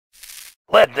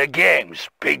Let the games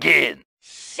begin.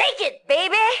 Shake it,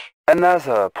 baby!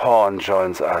 Another pawn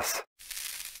joins us.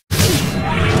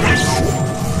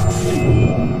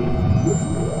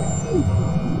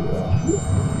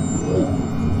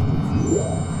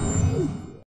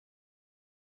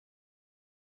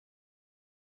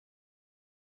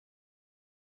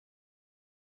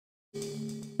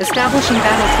 Establishing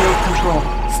battlefield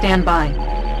control. Stand by.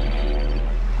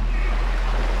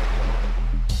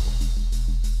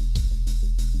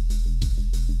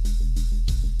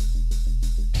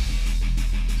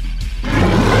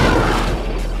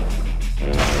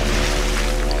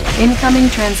 Incoming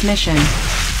transmission.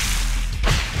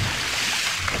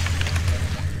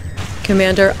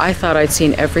 Commander, I thought I'd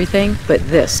seen everything, but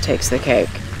this takes the cake.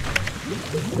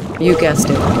 You guessed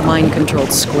it,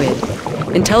 mind-controlled squid.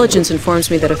 Intelligence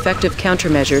informs me that effective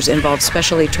countermeasures involve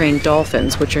specially trained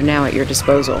dolphins, which are now at your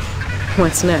disposal.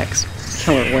 What's next?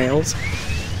 Killer whales?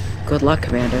 Good luck,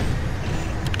 Commander.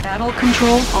 Battle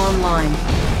control online.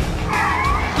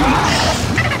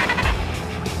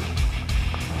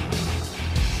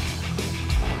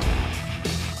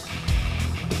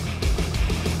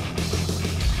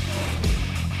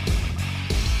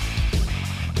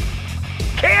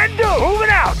 Can do! Moving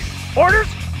out! Orders?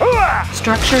 Hooah!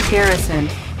 Structure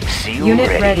garrisoned. See you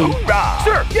Unit ready. Hoorah!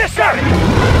 Sir! Yes,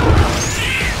 sir!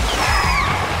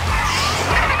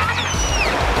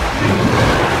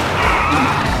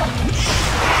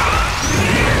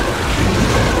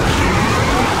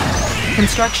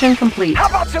 Construction complete. How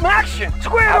about some action?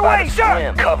 Square away,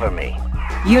 sir! Cover me.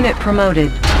 Unit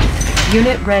promoted.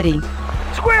 Unit ready.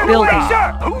 Square Building. away,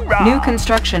 sir! Hoorah! New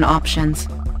construction options.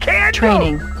 Can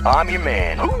Training. do! I'm your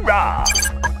man. Hoorah!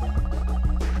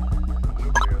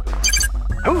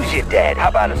 Who's your dad? How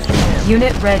about a swim?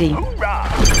 Unit ready. Hoorah!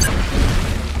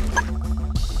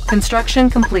 Construction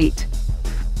complete.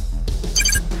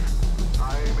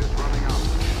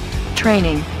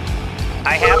 Training.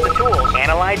 I have the tools.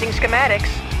 Analyzing schematics.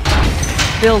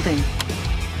 Building.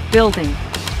 Building.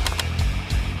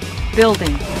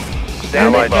 Building.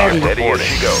 Unit ready. Steady as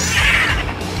she goes.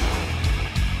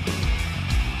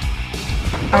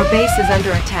 Our base is under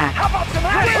attack. How about some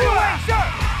action?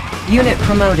 Sir! Unit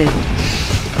promoted.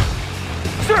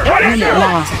 Sir, what is Unit it?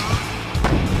 lost.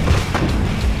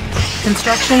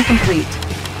 Construction complete.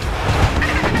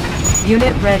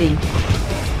 Unit ready.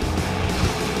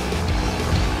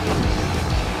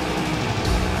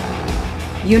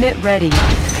 Unit ready.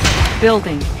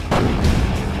 Building.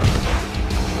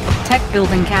 Tech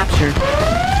building captured.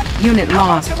 Unit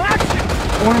lost. Some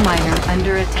action! Ore miner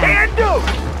under attack. Can do!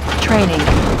 Training.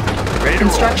 Ready to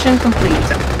Construction complete.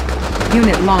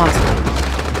 Unit lost.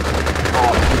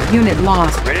 Unit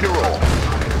lost. roll. Ready to roll.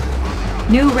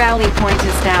 New rally point Can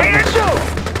established.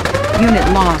 do! Unit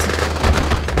lost.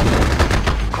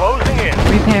 Closing in.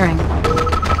 Repairing.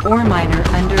 Ore miner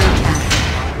under attack.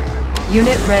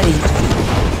 Unit ready.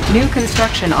 New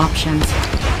construction options.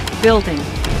 Building.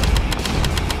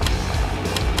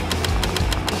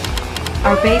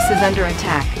 Our base is under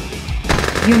attack.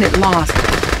 Unit lost.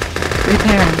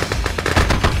 Repairing.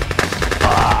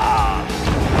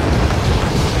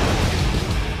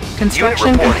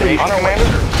 Construction complete.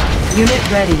 Unit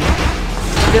ready.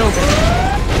 Building.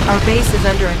 Our base is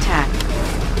under attack.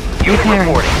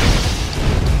 Repairing.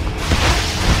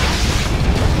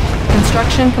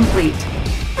 Construction complete.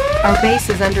 Our base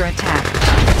is under attack.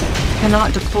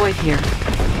 Cannot deploy here.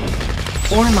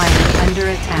 Ore miner under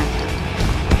attack.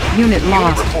 Unit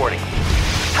lost.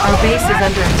 Our base is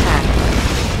under attack.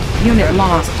 Unit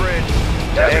lost.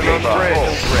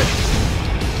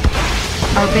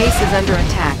 Our base is under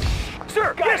attack.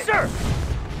 Sir, yes, sir!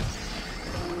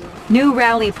 New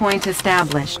rally point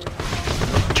established.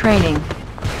 Training.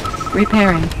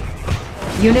 Repairing.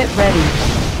 Unit ready.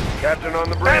 Captain on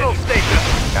the bridge. Battle station.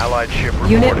 Allied ship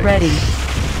reporting. Unit ready.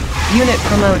 Unit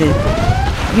promoted.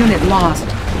 Unit lost.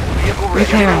 Vehicle ready.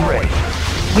 Repairing. Ready.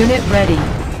 Unit ready.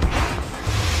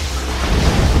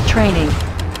 Training.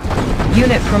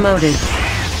 Unit promoted.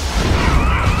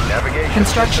 Navigation.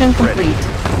 Construction complete.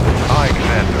 Aye,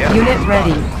 Commander. Yes. Unit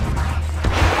ready.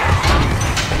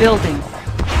 Building.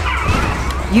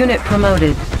 Unit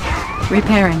promoted.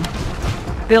 Repairing.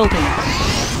 Building.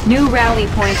 New rally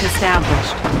point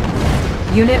established.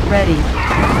 Unit ready.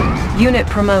 Unit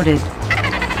promoted.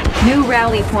 New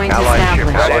rally point Allied ship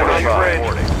established.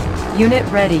 ready. Unit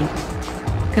ready.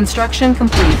 Construction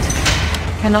complete.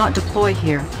 Cannot deploy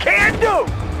here. Can do!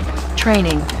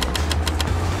 Training.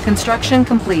 Construction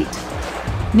complete.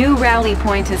 New rally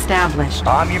point established.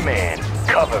 I'm your man.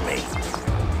 Cover me.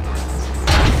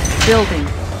 Building.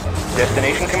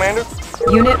 Destination, Commander?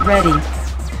 Unit ready.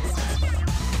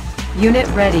 Unit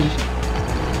ready.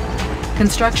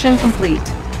 Construction complete.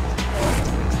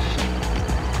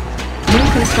 New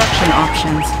construction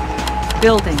options.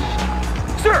 Building.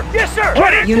 Sir! Yes, sir!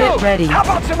 Unit ready. How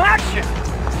about some action?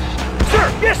 Sir!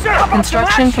 Yes, sir! How about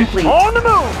Construction some action? complete. On the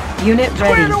move! Unit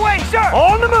ready. Squared away, sir!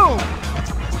 On the move!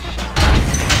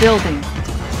 Building.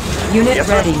 Unit Yes,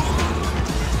 sir. ready.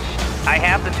 I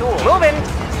have the tools. Moving!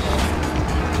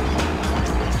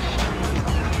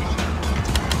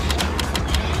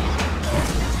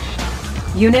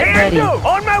 Unit Can ready. do!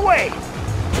 On my way!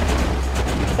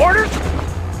 Orders?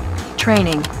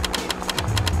 Training.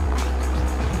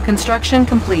 Construction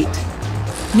complete.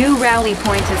 New rally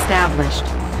point established.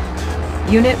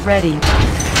 Unit ready.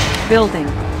 Building.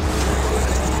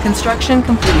 Construction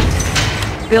complete.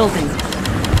 Building.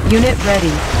 Unit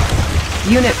ready.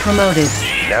 Unit promoted.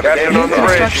 Navigation New on the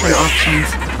bridge. construction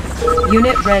options.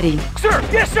 Unit ready. Sir!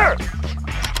 Yes, sir!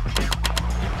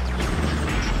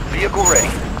 Vehicle ready.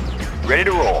 Ready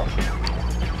to roll.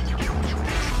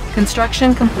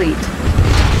 Construction complete.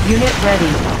 Unit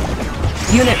ready.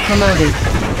 Unit promoted.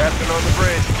 Captain on the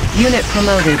bridge. Unit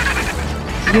promoted.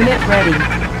 Unit ready.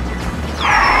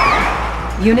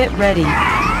 Unit ready.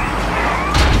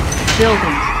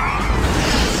 Building.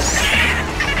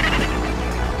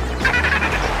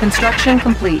 Construction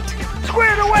complete.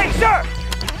 Squared away, sir!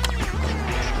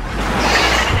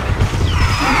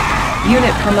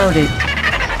 Unit promoted.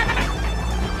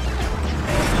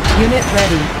 Unit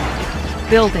ready.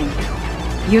 Building.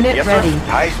 Unit Yes, ready. sir.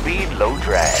 High speed, low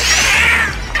drag.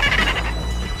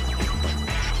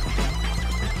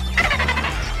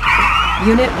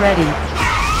 Unit ready.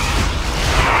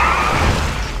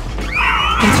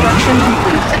 Construction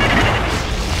complete.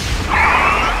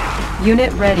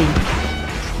 Unit ready.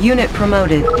 Unit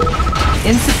promoted.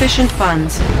 Insufficient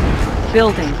funds.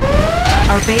 Building.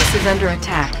 Our base is under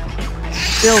attack.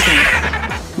 Building.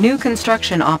 New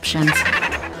construction options.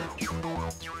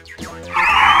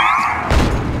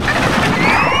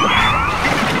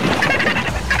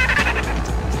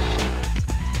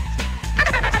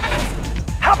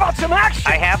 How about some action?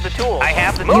 I have the tools. I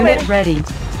have the tools. Unit ready.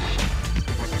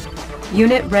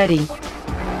 Unit ready.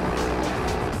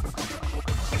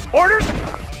 Orders?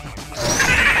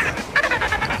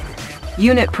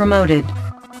 Unit promoted.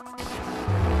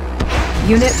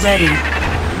 Unit ready.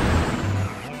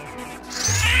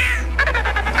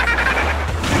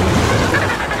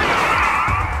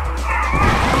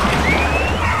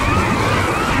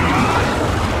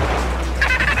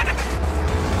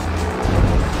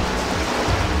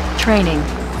 Training.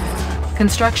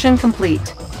 Construction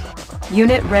complete.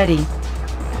 Unit ready.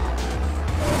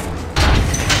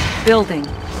 Building.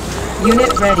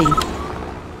 Unit ready.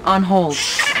 On hold.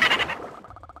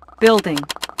 Building.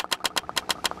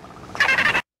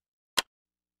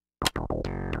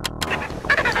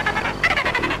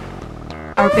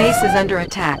 Our base is under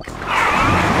attack.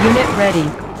 Unit ready.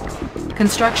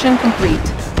 Construction complete.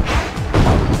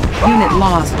 Unit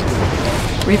lost.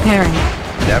 Repairing.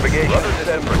 Navigation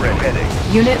system ready.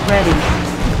 Unit ready.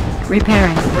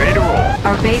 Repairing. Ready to roll.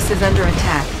 Our base is under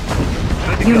attack.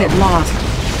 Good to Unit go. lost.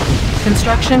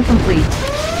 Construction complete.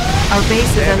 Our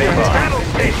base is under Standing by. attack. Battle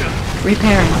station.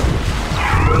 Repairing.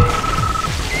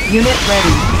 Unit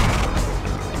ready.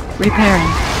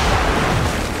 Repairing.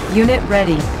 Unit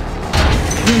ready.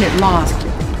 Unit lost.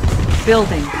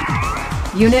 Building.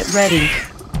 Unit ready.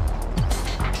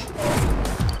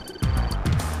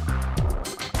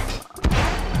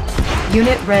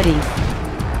 Unit ready.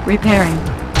 Repairing.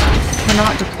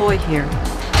 Cannot deploy here.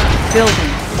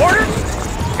 Building.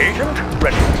 Orders. Agent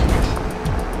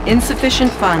ready.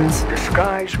 Insufficient funds.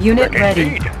 Disguise. Unit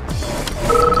ready. Indeed.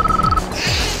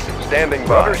 Standing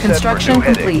by. Construction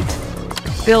complete.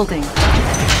 Building.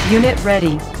 Unit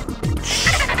ready.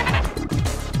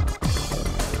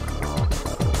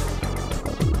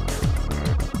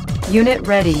 Unit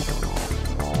ready.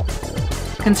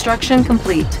 Construction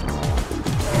complete.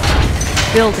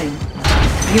 Building.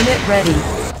 Unit ready.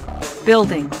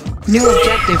 Building. New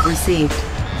objective received.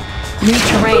 New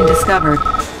terrain discovered.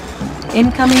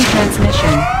 Incoming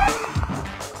transmission.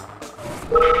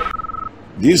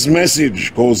 This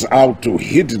message goes out to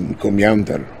Hidden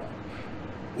Commander,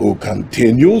 who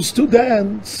continues to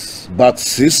dance, but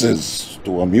ceases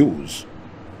to amuse.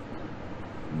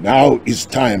 Now is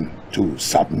time to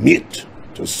submit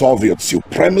to Soviet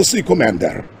supremacy,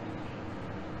 Commander.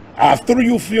 After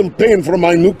you feel pain from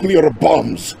my nuclear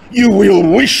bombs, you will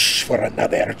wish for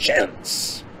another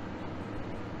chance.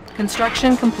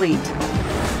 Construction complete.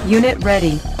 Unit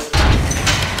ready.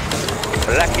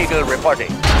 Black Eagle reporting.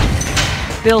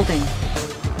 Building.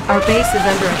 Our base is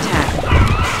under attack.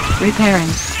 Repairing.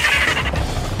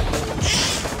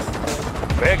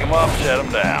 Pick him up, set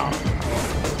him down.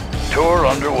 Tour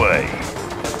underway.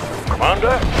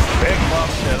 Commander? Big Mom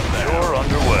says tour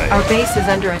underway. Our base is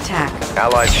under attack.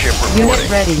 Allied ship reporting. Unit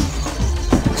ready.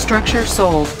 Structure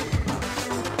sold.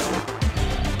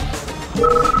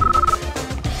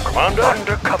 Commander?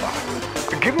 Undercover.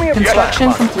 Give me a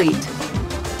Construction complete.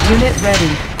 Unit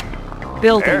ready.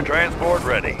 Building. Air transport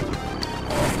ready.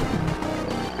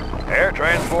 Air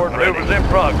transport ready. Maneuvers in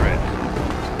progress.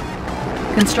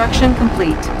 Construction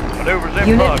complete. Maneuvers in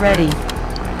Unit progress. ready.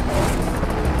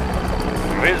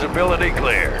 Visibility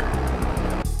clear.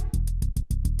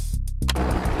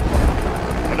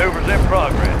 Maneuvers in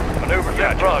progress. Maneuvers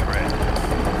in progress.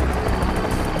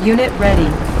 Unit ready.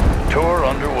 Tour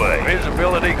underway.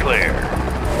 Visibility clear.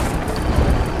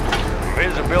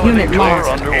 Visibility Unit clear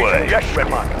lost. underway. Yes,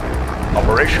 Commander.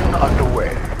 Operation underway.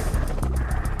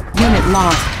 Unit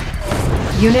lost.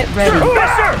 Unit ready.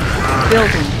 Yes, sir!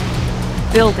 Building.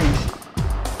 Building.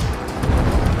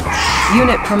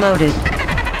 Unit promoted.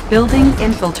 Building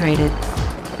infiltrated.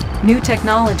 New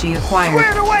technology acquired.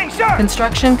 Squared away, sir!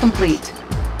 Construction complete.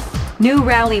 New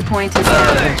rally point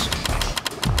established.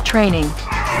 Training.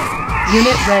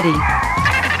 Unit ready.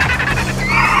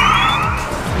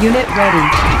 Unit ready.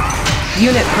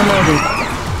 Unit promoted.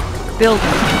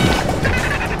 Building.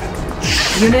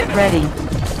 Unit ready.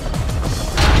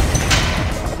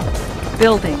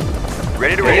 Building.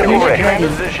 Ready to Unit roll. ready.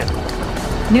 Position.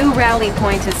 New rally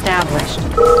point established.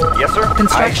 Yes, sir.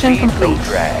 Construction High speed, complete. low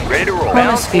drag. Ready to roll.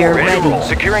 Chronosphere Bound forward. ready. to roll.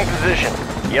 Securing position.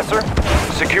 Yes, sir.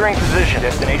 Securing position.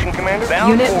 Destination, Commander.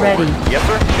 Bound Unit forward. ready. Yes,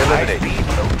 sir. High speed,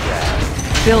 low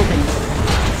drag. Building.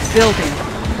 Building.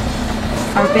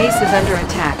 Our base is under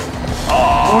attack.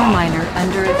 Ore miner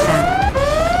under attack.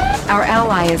 Our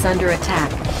ally is under attack.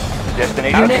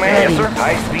 Destination, Unit Commander. ready. Yes, sir.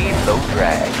 High speed, low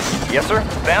drag. Yes, sir.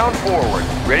 Bound forward.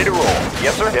 Ready to roll.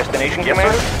 Yes, sir. Destination, Yes,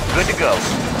 Commander. sir. Good to go.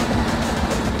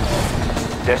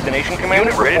 Destination,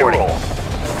 Commander. Ready to roll.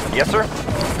 Yes, sir.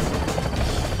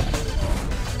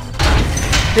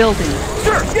 Building.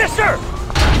 Sir! Yes, sir!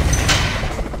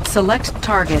 Select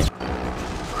target.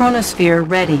 Chronosphere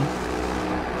ready.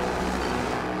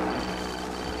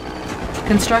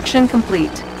 Construction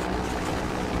complete.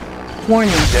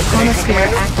 Warning, Destination, chronosphere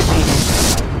Commander.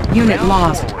 activated. Unit Bound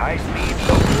lost. forward. High speed,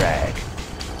 low drag.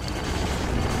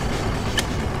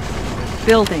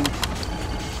 Building.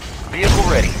 Vehicle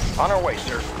ready. On our way,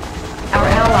 sir. Our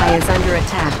ally is under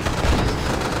attack.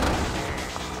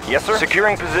 Yes, sir.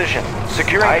 Securing position.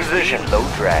 Securing position. Low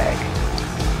drag.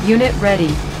 Unit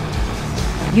ready.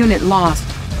 Unit lost.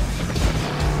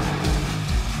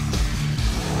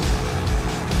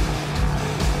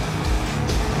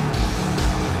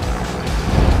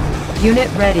 Unit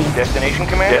ready. Destination,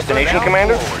 Commander. Destination,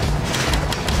 Commander.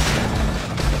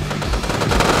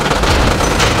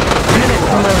 Unit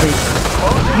promoted.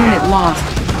 Unit lost.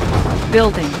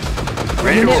 Building.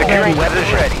 Ready to Unit securing ready.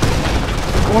 position. Ready.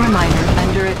 Ore miner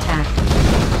under attack.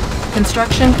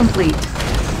 Construction complete.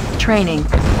 Training.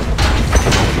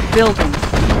 Building.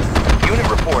 Unit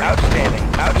report. Outstanding.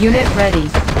 Unit ready.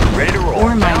 Ready to roll.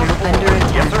 Ore miner Bound forward. under Yes,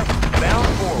 attack. sir. Bound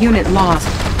forward. Unit lost.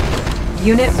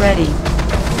 Unit ready.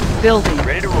 Building.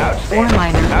 Ready to roll. Ore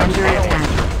miner under attack.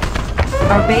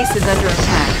 Our base is under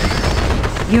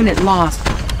attack. Unit lost.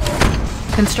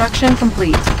 Construction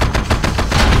complete.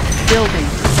 Building.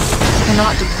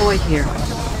 Cannot deploy here.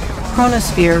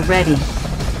 Chronosphere ready.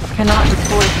 Cannot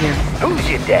deploy here. Who's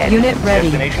your dad? Unit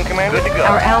ready. Destination, Commander. Good to go.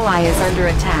 Our ally is under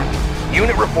attack.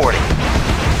 Unit reporting.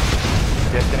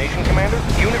 Destination, Commander.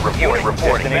 Unit reporting. Unit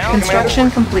reporting. Destination,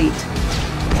 Construction complete.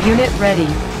 Unit ready.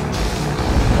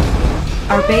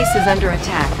 Our base is under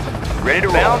attack. Commander. Ready to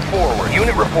roll. Bound forward.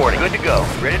 Unit reporting. Good to go.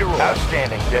 Ready to roll.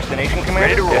 Outstanding. Destination, Commander.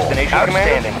 Ready to roll. Destination,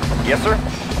 Outstanding. Commander. Yes, sir.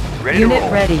 Ready Unit to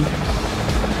roll. ready.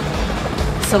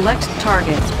 Select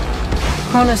target.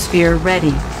 Chronosphere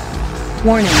ready.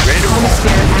 Warning, Ready to roll.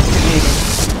 chronosphere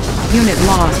activated. Unit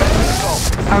lost.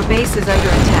 Our base is under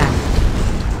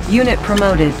attack. Unit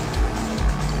promoted.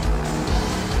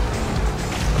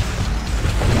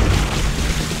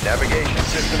 Navigation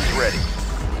systems ready.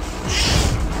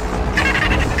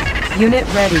 Unit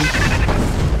ready.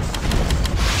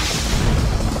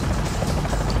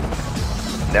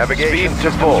 Navigation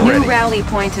to full. New rally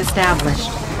point established.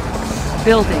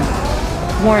 Building.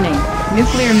 Warning,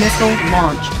 nuclear missile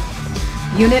launched.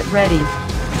 Unit ready.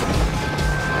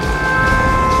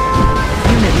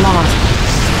 Unit lost.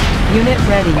 Unit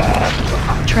ready.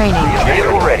 Training.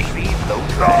 Vehicle ready. Low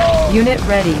drag. Unit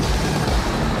ready.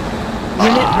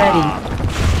 Unit ready.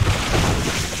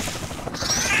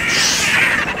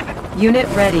 Unit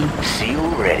ready. Seal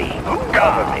ready.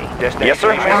 Cover me. Destination. Yes,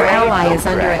 sir. Our ally is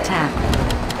under attack.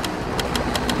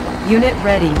 Unit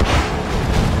ready.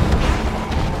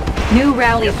 New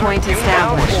rally point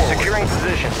established. Securing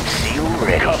position. Seal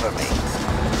ready. Cover me.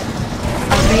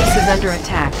 Our base is under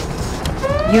attack.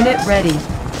 Unit ready.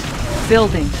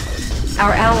 Building.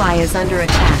 Our ally is under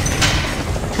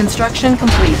attack. Construction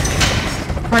complete.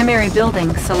 Primary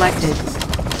building selected.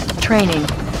 Training.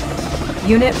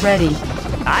 Unit ready.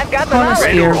 I've got the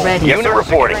Chronosphere ready. Unit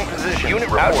reporting. Unit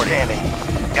reporting.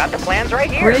 Outstanding. Got the plans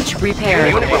right here. Bridge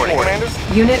repaired. Unit reporting.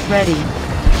 Unit ready.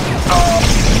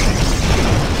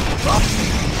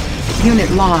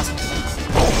 Unit lost.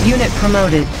 Unit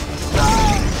promoted.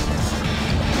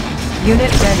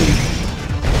 Unit ready.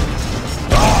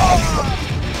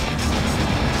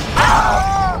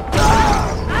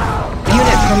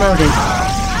 Unit promoted.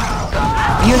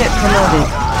 Unit promoted.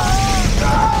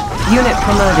 Unit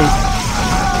promoted.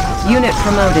 Unit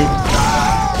promoted.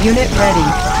 Unit ready.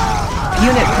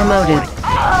 Unit promoted.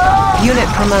 Unit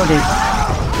promoted.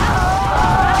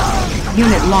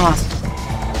 Unit lost.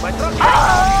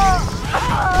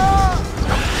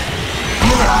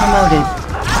 Unit promoted.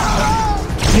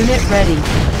 Unit ready.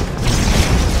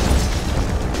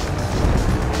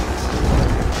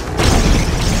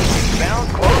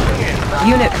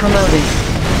 Unit promoted.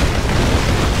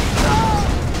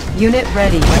 Unit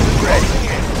ready.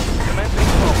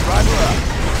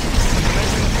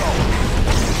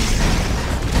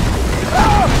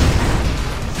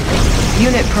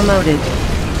 Unit promoted.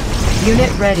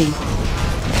 Unit ready.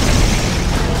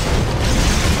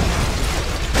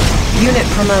 Unit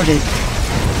promoted.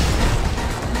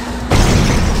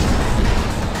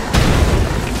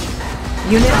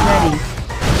 Unit ready.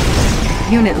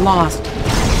 Unit lost.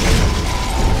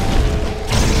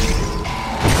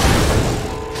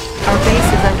 Our base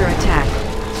is under attack.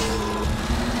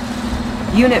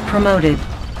 Unit promoted.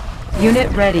 Unit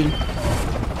ready.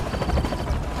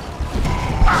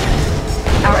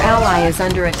 Our ally is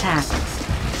under attack.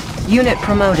 Unit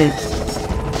promoted.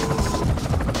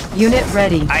 Unit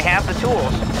ready. I have the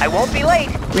tools. I won't be late.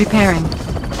 Repairing.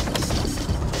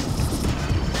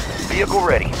 Vehicle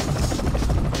ready.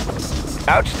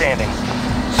 Outstanding.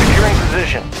 Securing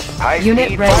position. High Unit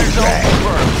speed ready. fire zone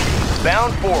confirmed.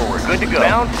 Bound forward. Good to go.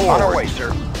 Bound forward. On our way,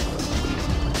 sir.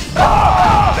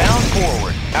 Bound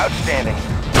forward. Outstanding.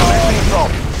 Commencing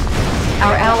assault.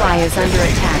 Our ally is under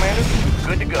attack. Commander.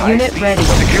 Good to go. Unit ready.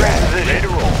 Securing position. Ready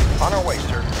to roll. On our way,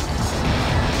 sir.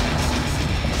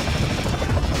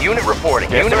 Unit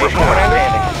reporting. Unit reporting.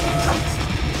 Outstanding.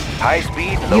 High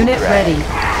speed. Low Unit drag. ready.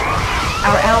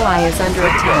 Our ally is under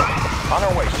Good to go. attack. On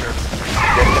our way, sir.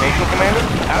 Destination, Commander?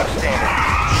 Outstanding.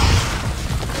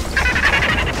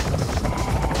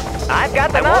 I've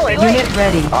got the knowledge. Unit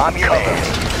ready. I'm your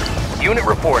man. Unit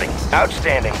reporting.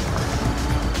 Outstanding.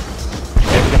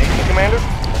 Destination, Commander?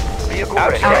 Vehicle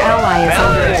ready. Our ally is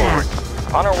Bound under forward.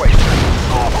 attack. On our way,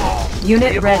 sir.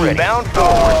 Unit Vehicle ready. Bound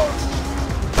forward.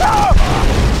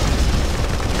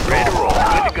 Ready to roll.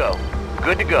 Good to go.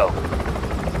 Good to go.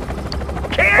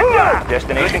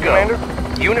 Destination, Commander?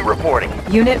 Unit reporting.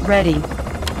 Unit ready.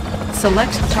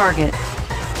 Select target.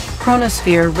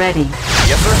 Chronosphere ready.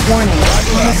 Yes, sir. Warning.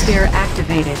 Chronosphere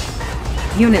activated.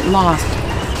 Unit lost.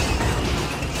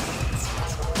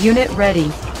 Unit ready.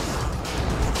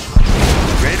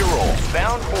 Ready to roll.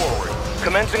 Bound forward.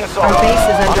 Commencing assault. Our base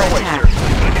is under On our way, attack. sir.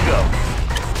 Good to go.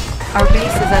 Our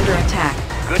base is under attack.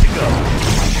 Good to go.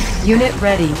 Unit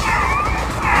ready.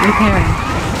 Repairing.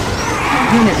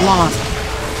 Unit lost.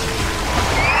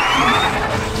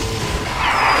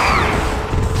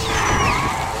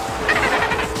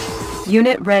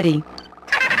 Unit ready.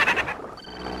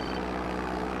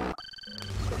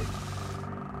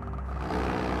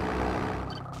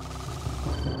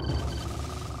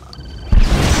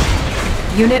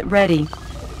 Unit ready.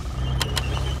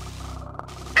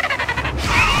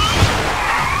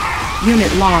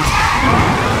 Unit lost.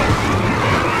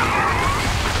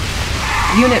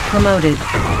 Unit promoted.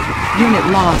 Unit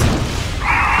lost.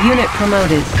 Unit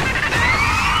promoted.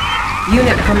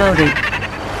 Unit promoted.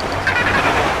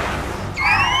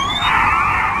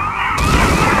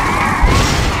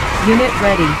 Unit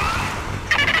ready.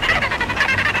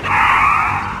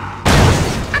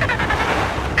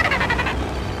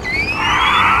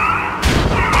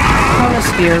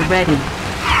 Chronosphere ready.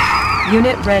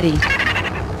 Unit ready.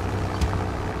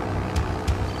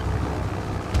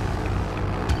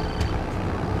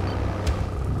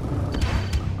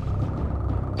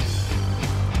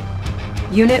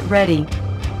 Unit ready.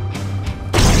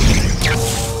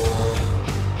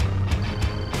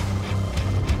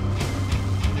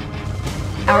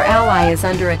 Our ally is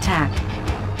under attack.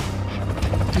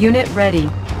 Unit ready.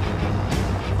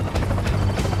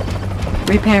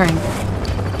 Repairing.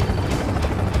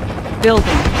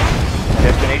 Building.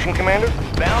 Destination. Destination, Commander?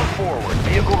 Bound forward.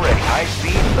 Vehicle ready. High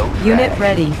speed, low drag. Unit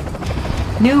ready.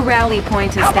 New rally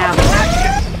point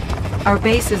established. Our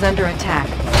base is under attack.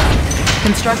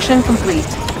 Construction complete.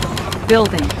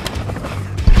 Building.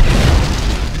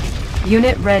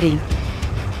 Unit ready.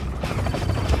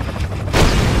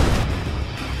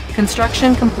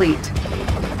 Construction complete.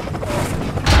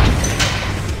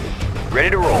 Ready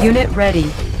to roll. Unit ready.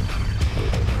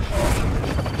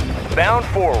 Bound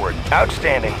forward.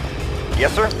 Outstanding.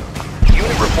 Yes, sir.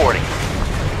 Unit reporting.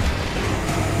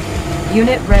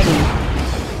 Unit ready.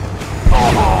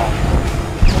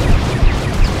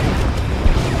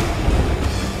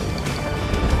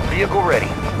 Vehicle ready.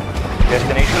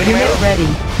 Destination, Unit Commander? ready.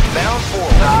 Bound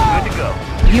forward. Good to go.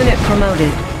 Unit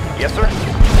promoted. Yes, sir.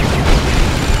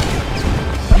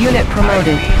 Unit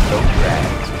promoted. High speed, low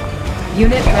drag.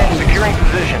 Unit ready. Securing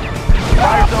position.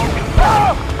 Fire zone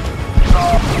confirmed.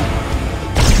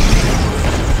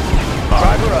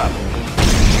 Driver up.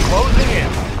 Closing in.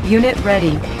 Unit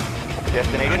ready.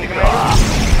 Destination, Commander?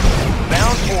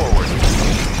 Bound forward.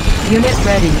 Unit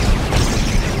ready.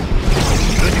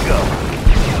 Good to go.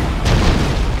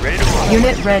 Ready to roll.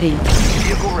 Unit ready.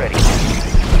 Vehicle ready.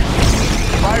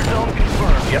 Fire zone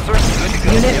confirmed. Yes, sir. Good to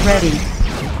go. Unit Yes, sir. ready.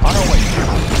 On our way, sir.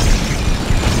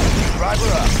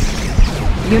 Driver up.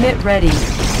 Unit ready.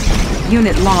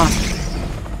 Unit lost.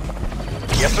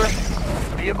 Yes, sir.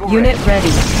 Vehicle Unit ready.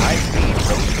 High speed,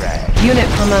 low drag. Unit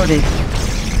promoted.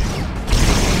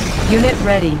 Unit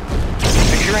ready.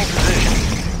 Securing position.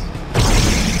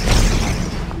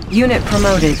 Unit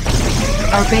promoted.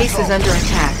 Our base is under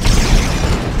attack.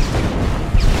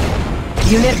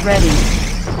 Unit ready.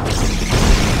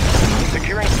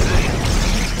 Securing position.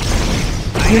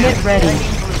 Unit ready.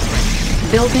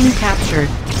 Building captured.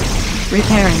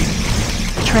 Repairing.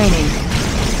 Training.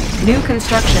 New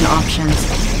construction options.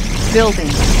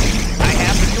 Building. I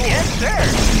have the tools. Yes, sir.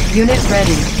 Unit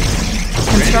ready.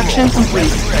 Construction complete.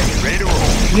 Ready to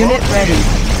roll. Unit ready.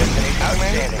 Destination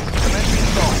outstanding. Commencing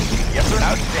assault. Yes, sir.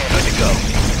 Outstanding. Good to go.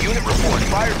 Unit report.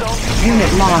 Fire zone. Unit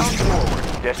lost. Forward.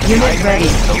 Destination Unit ready.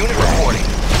 Unit reporting.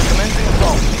 Commencing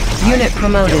assault. Unit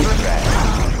promoted.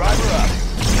 Driver up.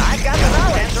 I've got the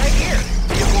knowledge right here.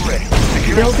 Vehicle ready.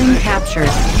 Securing Building position.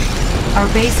 captured. Our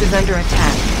base is under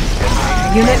attack.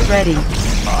 Unit ready.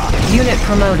 Unit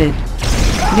promoted.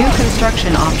 New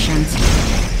construction options.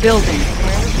 Building.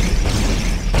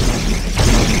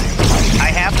 I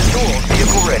have the tools.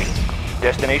 Vehicle ready.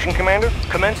 Destination, Commander?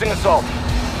 Commencing assault.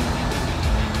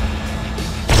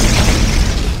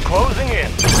 Closing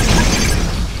in.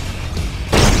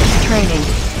 Training.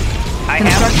 I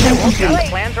Construction have the complete.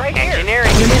 plans right here.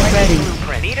 Engineering. Unit ready.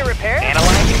 Blueprint. Need a repair?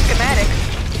 Analyzing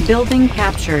schematics. Building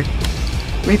captured.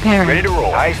 Repairing. Ready to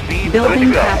roll. High speed. Building good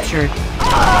to go. captured.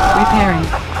 Repairing.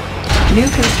 New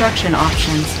construction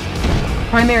options.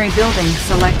 Primary building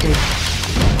selected.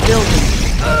 Building.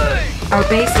 Our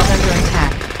base is under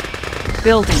attack.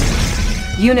 Building.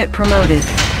 Unit promoted.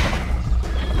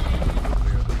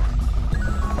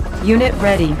 Unit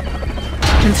ready.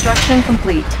 Construction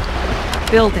complete.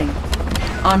 Building.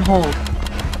 On hold.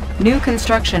 New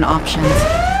construction options.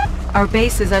 Our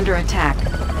base is under attack.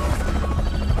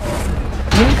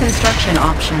 New construction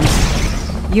options.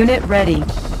 Unit ready.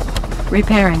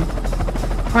 Repairing.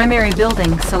 Primary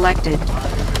building selected.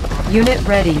 Unit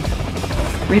ready.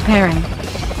 Repairing.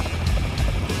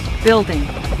 Building.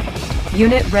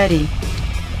 Unit ready.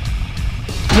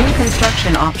 New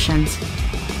construction options.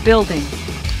 Building.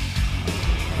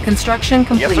 Construction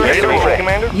complete. Yes, sir. Ready to roll,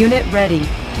 Commander? Unit ready.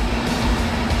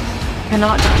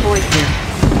 Cannot deploy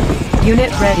here.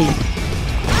 Unit ready.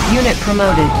 Unit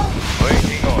promoted.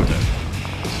 Waiting order.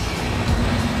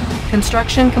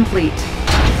 Construction complete.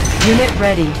 Unit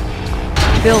ready.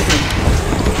 Building.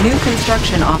 New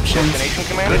construction options. Destination,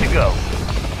 Commander? Good to go.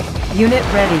 Unit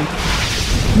ready.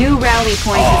 New rally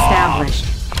point established.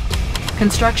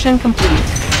 Construction complete.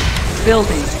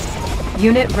 Building.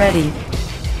 Unit ready.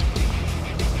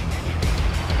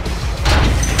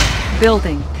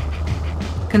 Building.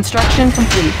 Construction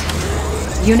complete.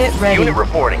 Unit ready. Unit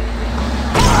reporting.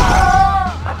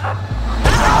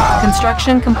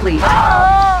 Construction complete.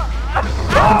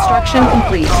 Construction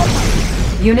complete.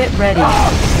 Unit ready.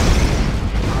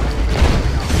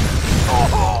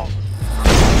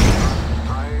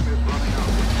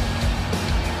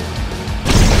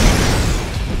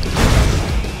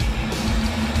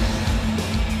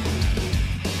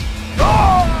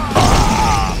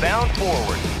 Bound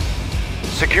forward.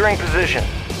 Securing position.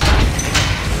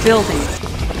 Building.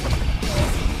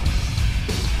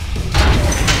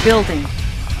 Building.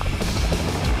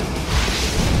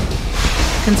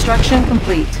 Construction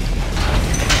complete.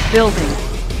 Building.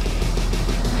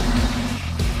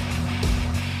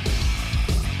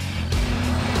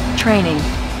 Training.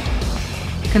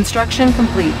 Construction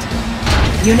complete.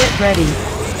 Unit ready.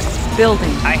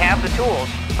 Building. I have the tools.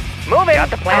 Move it!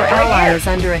 Got the plan Our right ally here. is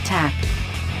under attack.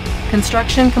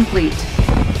 Construction complete.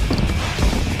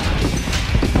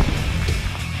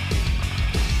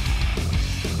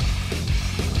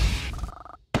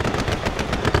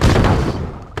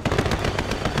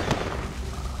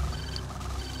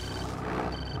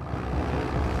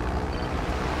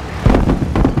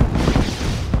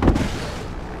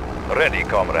 Ready,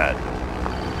 comrade.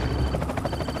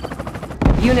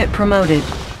 Unit promoted.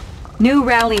 New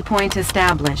rally point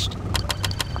established.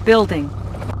 Building.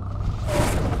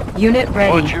 Unit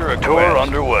ready. Tour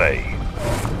underway.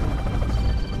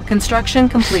 Construction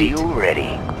complete. Seal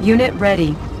ready. Unit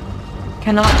ready.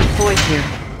 Cannot deploy here.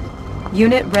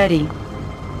 Unit ready.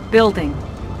 Building.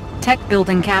 Tech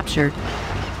building captured.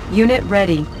 Unit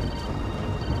ready.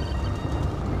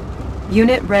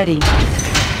 Unit ready.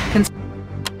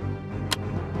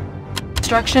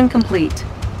 Construction complete.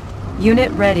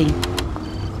 Unit ready.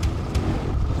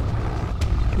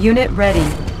 Unit ready.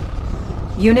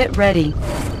 Unit ready.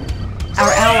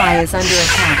 Our ally is under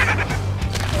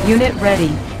attack. Unit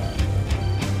ready.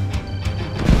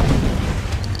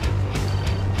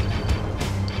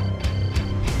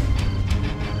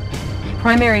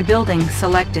 Primary building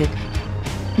selected.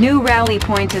 New rally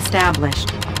point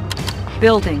established.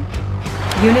 Building.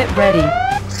 Unit ready.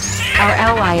 Our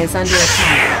ally is under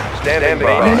attack. Standing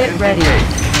by. Unit ready.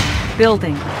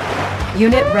 Building.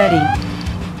 Unit ready.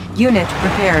 Unit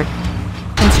repaired.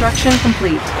 Construction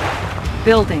complete.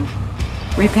 Building.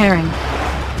 Repairing.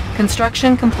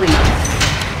 Construction complete.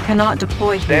 Cannot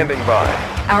deploy here. Standing by.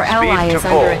 Our ally Speed is to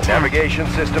under full. attack. Navigation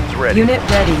systems ready. Unit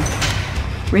ready.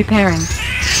 Repairing.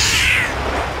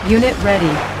 Unit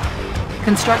ready.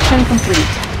 Construction complete.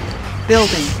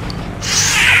 Building.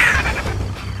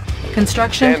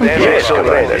 Construction complete. Ready as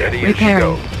she Repairing.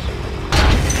 goes.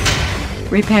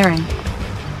 Repairing.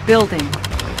 Building.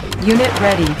 Unit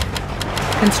ready.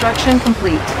 Construction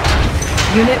complete.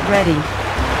 Unit ready.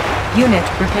 Unit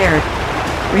repaired.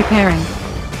 Repairing.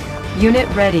 Unit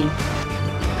ready.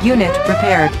 Unit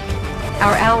repaired.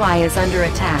 Our ally is under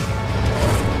attack.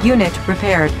 Unit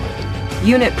repaired.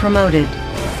 Unit promoted.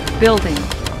 Building.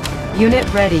 Unit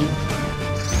ready.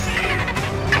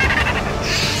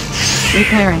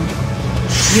 Repairing.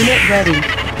 Unit ready.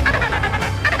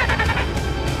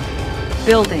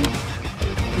 Building.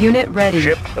 Unit ready.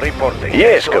 Ship reporting.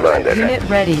 Yes, Commander. Unit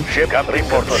ready. Ship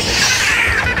reporting.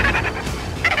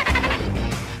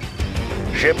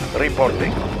 Ship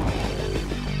reporting.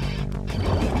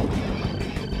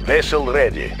 Vessel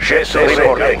ready. Vessel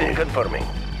reporting. Confirming.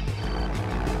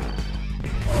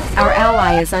 Our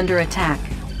ally is under attack.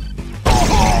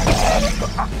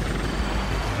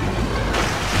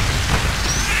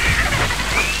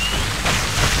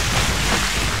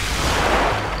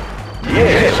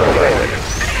 Yes, Commander.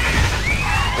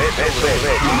 Vessel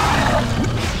ready.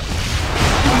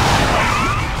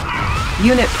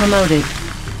 Unit promoted.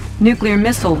 Nuclear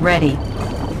missile ready.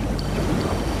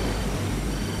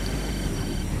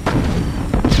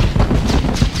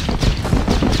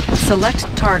 Select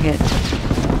target.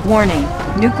 Warning.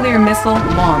 Nuclear missile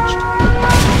launched.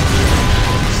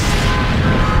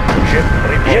 Ship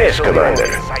reporting. Yes, Commander.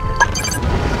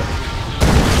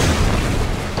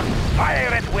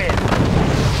 Fire at will.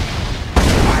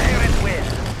 Fire at will.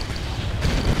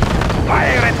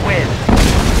 Fire at will.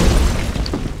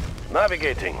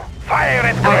 Navigating. Fire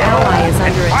at will. Our ally is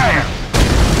under attack.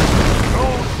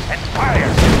 Cruise and fire.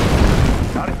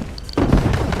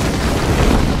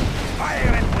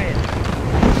 Fire at will.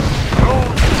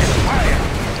 Cruise and fire.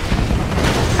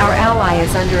 Our ally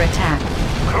is under attack.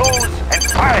 Cruise and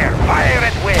fire. Fire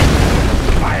at will.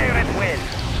 Fire at will.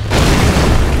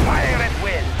 Fire at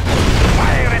will.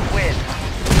 Fire at will.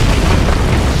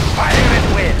 Fire at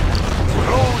will.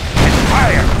 Cruise and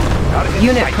fire. Target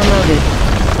Unit sight. promoted.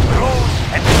 Cruise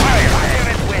and fire. Fire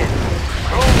at will.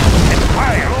 Cruise and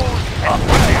fire. Cruise and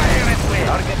fire. Fire at will.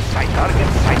 Target sight. Target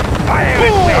sight. Fire at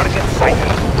will. Target sight.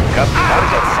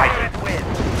 Target sight. Fire at will.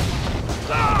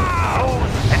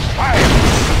 Cruise and fire.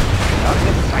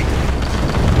 Target sight.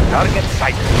 Target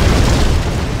sight.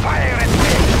 Fire at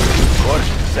will. Course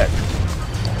set.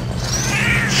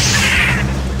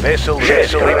 Vessel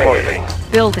reporting.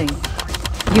 Building.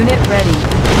 Unit ready.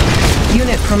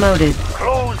 Unit promoted.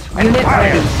 Close and Unit fire.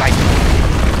 ready. Sight.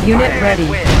 Unit Fire ready. at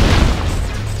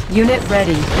will. Unit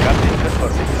ready. Captain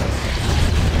confirming.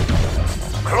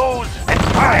 Close and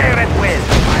fire at will.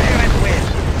 Fire at will.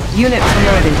 Unit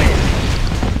promoted.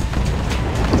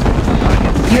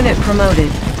 Unit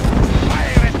promoted.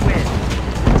 Fire at will.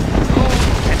 Close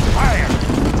and fire.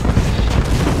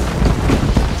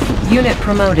 Unit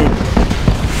promoted.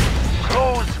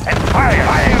 Close and fire.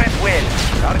 Fire at will.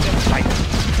 Target sighted.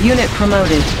 Unit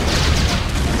promoted.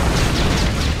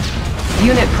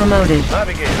 Unit promoted.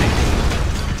 Navigating.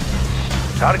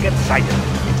 Target sighted.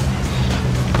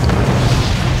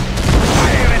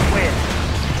 Fire at will.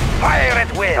 Fire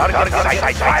at will. Target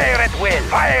sighted. Fire at will.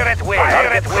 Fire at will.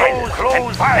 Fire at will.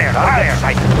 Close. Fire. Target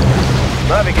sighted.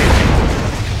 Navigating.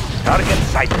 Target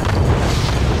sighted.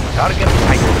 Target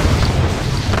sighted.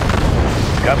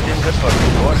 Captain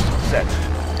confirming. Course set.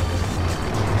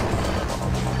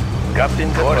 Captain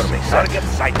confirming. Target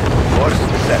sighted. Course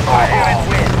set. Fire at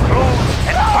will. Close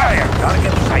and fire.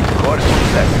 Target sighted. Course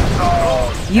set.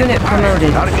 Unit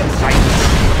promoted. Target sighted.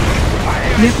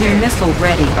 Nuclear missile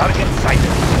ready. Target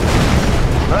sighted.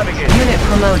 Navigating. Unit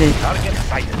promoted. Target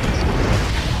sighted.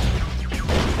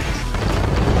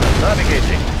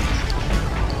 Navigating.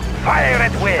 Fire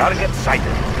at will. Target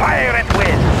sighted. Fire at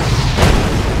will.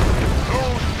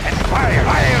 Cruise and fire.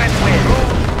 Fire at will.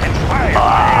 Cruise and fire.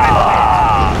 Fire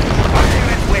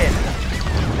at will.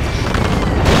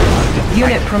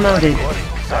 Unit promoted.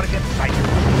 Target sighted.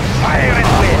 Fire at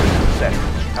will. Set.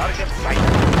 Target sighted.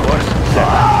 Course set.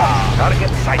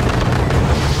 Target sighted.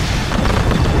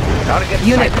 Target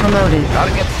Unit sighted. promoted.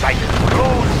 Target sighted.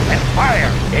 Cruise and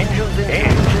fire. Engines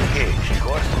engaged.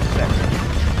 Course set.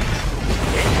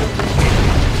 Engines engaged.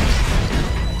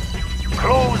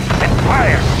 Close and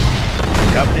fire.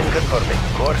 Captain confirming.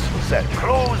 Course set.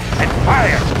 Close and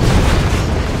fire.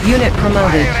 Unit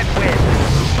promoted. Fire at will.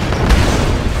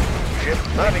 Ship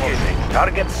navigating.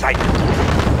 Target sighted.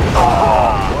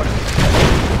 Course set.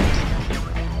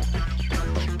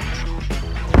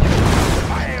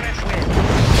 Fire at will.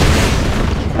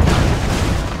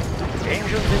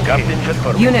 Engines engaged. Captain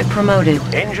confirming. Unit promoted.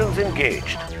 Engines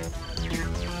engaged.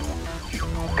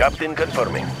 Captain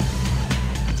confirming.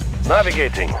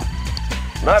 Navigating.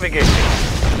 Navigating.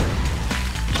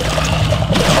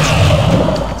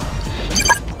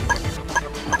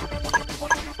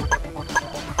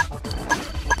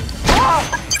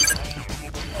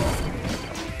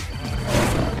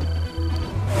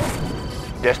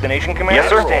 Destination commander? Yes,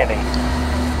 sir. Standing.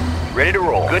 Ready to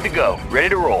roll. Good to go. Ready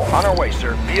to roll. On our way,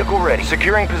 sir. Vehicle ready.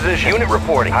 Securing position. Unit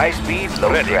reporting. High speed,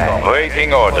 low drag.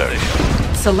 Waiting orders.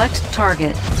 Select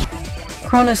target.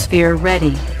 Chronosphere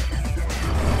ready.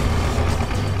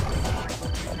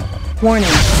 Warning.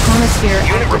 Chronosphere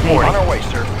Unit reporting. On activated. our way,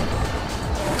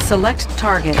 sir. Select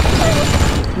target.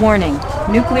 Warning.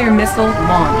 Nuclear missile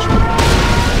launched.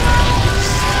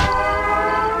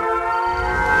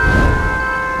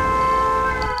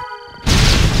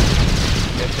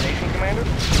 Destination commander?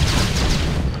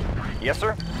 Yes,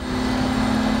 sir.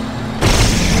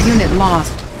 Unit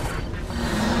lost.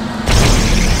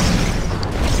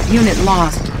 Unit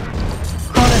lost.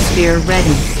 Chronosphere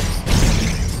ready.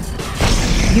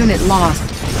 Unit lost.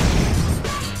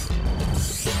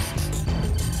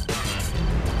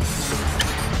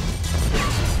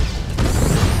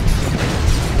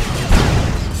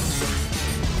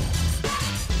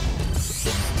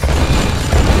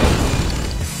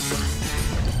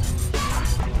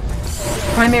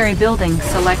 Primary building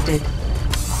selected.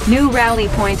 New rally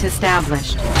point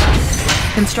established.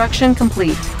 Construction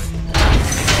complete.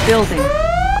 Building.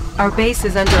 Our base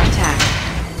is under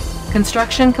attack.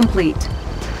 Construction complete.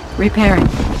 Repairing.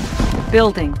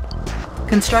 Building.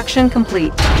 Construction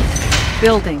complete.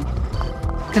 Building.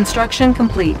 Construction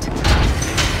complete.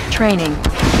 Training.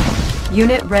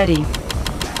 Unit ready.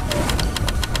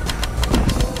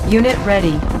 Unit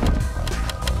ready.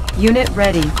 Unit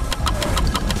ready.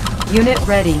 Unit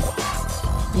ready.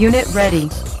 Unit ready.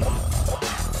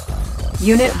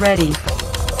 Unit ready.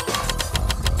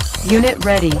 Unit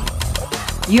ready.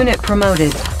 Unit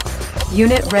promoted.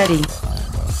 Unit ready.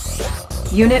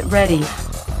 Unit ready.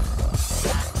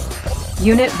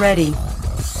 Unit ready.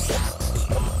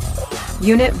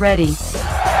 Unit ready.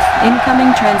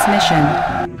 Incoming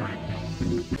transmission.